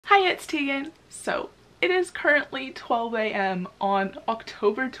Hi, it's Tegan. So it is currently 12 a.m. on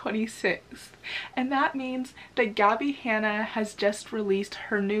October 26th, and that means that Gabbie Hanna has just released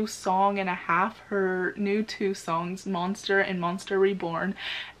her new song and a half, her new 2 songs, Monster and Monster Reborn,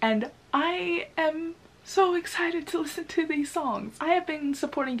 and I am so excited to listen to these songs. I have been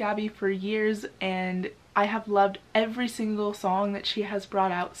supporting Gabbie for years and I have loved every single song that she has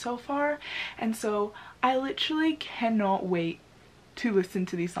brought out so far, and so I literally cannot wait to listen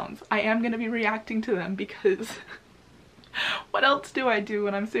to these songs. I am going to be reacting to them because what else do I do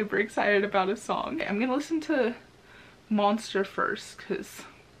when I'm super excited about a song? I'm going to listen to Monster first because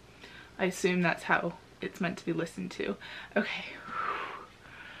I assume that's how it's meant to be listened to. Okay.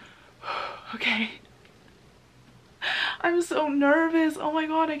 Okay. I'm so nervous. Oh my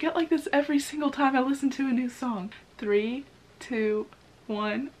god, I get like this every single time I listen to a new song. 3, 2,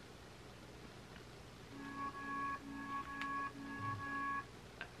 1.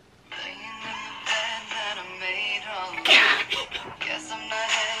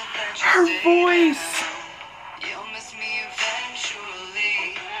 Her voice!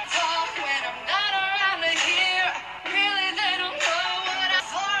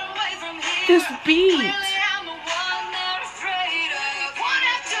 This beat!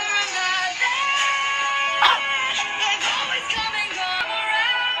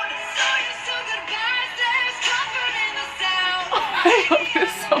 I love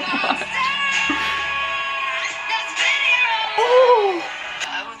this so much. Oh!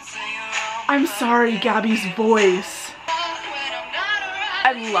 I'm sorry, Gabbie's voice.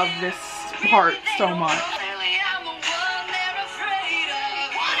 I love this part so much.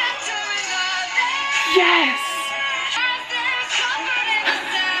 Yes!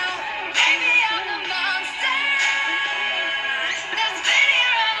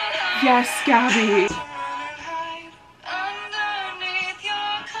 Yes, Gabbie.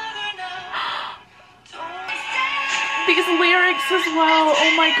 These lyrics as well,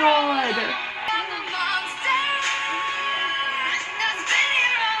 oh my god.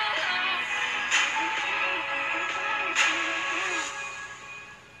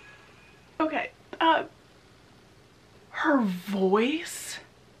 Okay, her voice.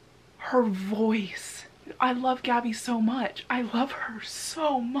 I love Gabbie so much. I love her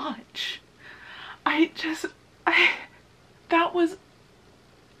so much. That was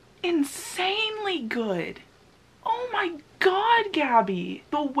insanely good. Oh my god, Gabbie.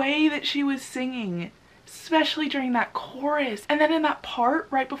 The way that she was singing, especially during that chorus. And then in that part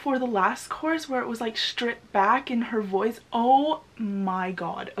right before the last chorus where it was like stripped back in her voice. Oh my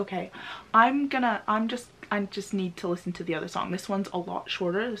god. Okay, I just need to listen to the other song. This one's a lot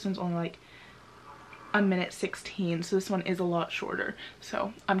shorter. This one's only like 1:16, so this one is a lot shorter.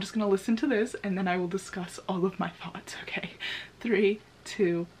 So I'm just gonna listen to this and then I will discuss all of my thoughts. Okay, 3,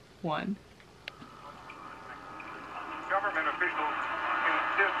 2, 1. Government officials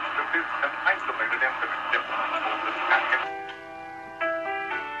insist that this is an isolated incident different from this package.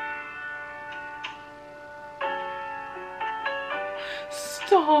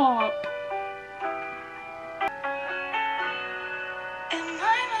 Stop! Am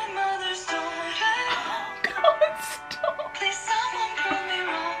I my mother's daughter? Oh god, stop! Please someone prove me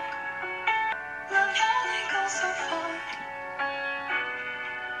wrong. Love you only goes so far.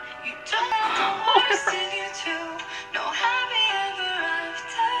 You don't have the worst in you too. No happy ever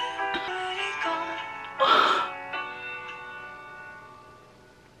after. Already gone.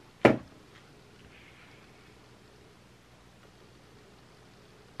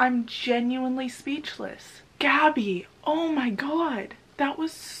 I'm genuinely speechless. Gabbie, oh my god, that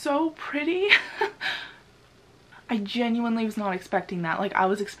was so pretty. I genuinely was not expecting that. Like, I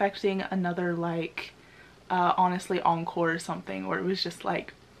was expecting another like honestly encore or something where it was just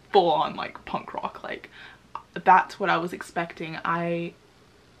like full on like punk rock. Like, that's what I was expecting. Oh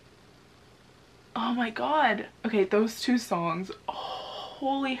my god. Okay, those 2 songs,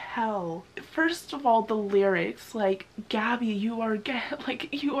 holy hell. First of all, the lyrics, like, Gabbie, you are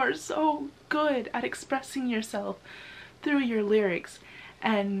so good at expressing yourself through your lyrics,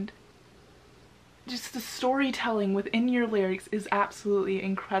 and just the storytelling within your lyrics is absolutely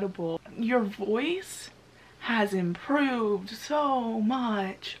incredible. Your voice has improved so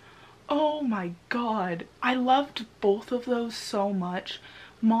much. Oh my god. I loved both of those so much.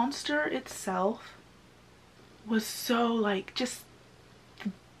 Monster itself was so like just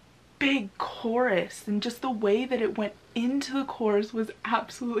big chorus, and just the way that it went into the chorus was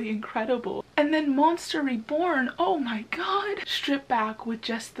absolutely incredible. And then Monster Reborn, oh my god, stripped back with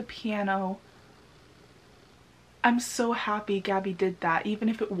just the piano. I'm so happy Gabbie did that, even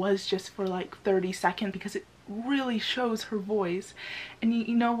if it was just for like 30 seconds, because really shows her voice. And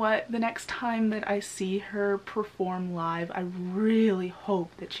you know what, the next time that I see her perform live, I really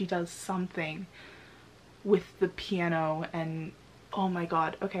hope that she does something with the piano. And oh my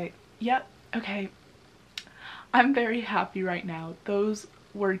god, okay, yep, okay, I'm very happy right now. Those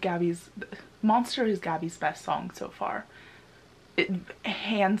were Monster is Gabbie's best song so far.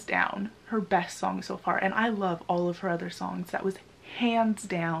 Hands down her best song so far, and I love all of her other songs. That was hands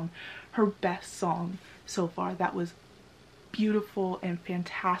down her best song so far. That was beautiful and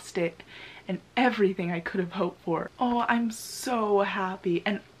fantastic and everything I could have hoped for. Oh, I'm so happy,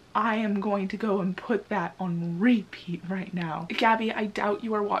 and I am going to go and put that on repeat right now. Gabbie, I doubt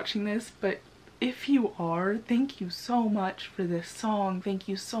you are watching this, but if you are, thank you so much for this song. Thank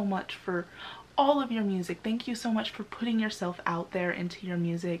you so much for all of your music. Thank you so much for putting yourself out there into your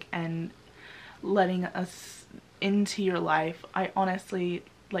music and letting us into your life. I honestly,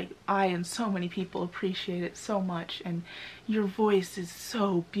 like, I and so many people appreciate it so much, and your voice is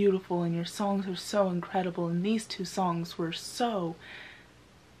so beautiful and your songs are so incredible, and these two songs were so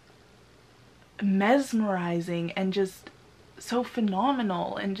mesmerizing and just so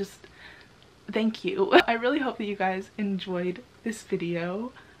phenomenal, and just thank you. I really hope that you guys enjoyed this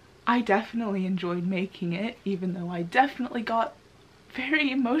video. I definitely enjoyed making it, even though I definitely got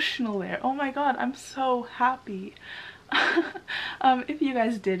very emotional there. Oh my god, I'm so happy. If you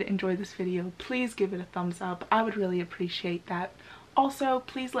guys did enjoy this video, please give it a thumbs up. I would really appreciate that. Also,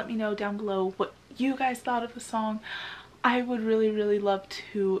 please let me know down below what you guys thought of the song. I would really love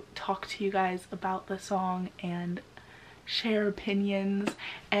to talk to you guys about the song and share opinions.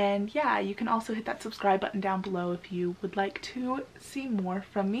 And yeah, you can also hit that subscribe button down below if you would like to see more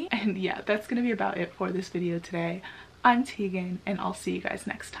from me. And yeah, that's gonna be about it for this video today. I'm Tegan, and I'll see you guys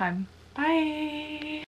next time. Bye!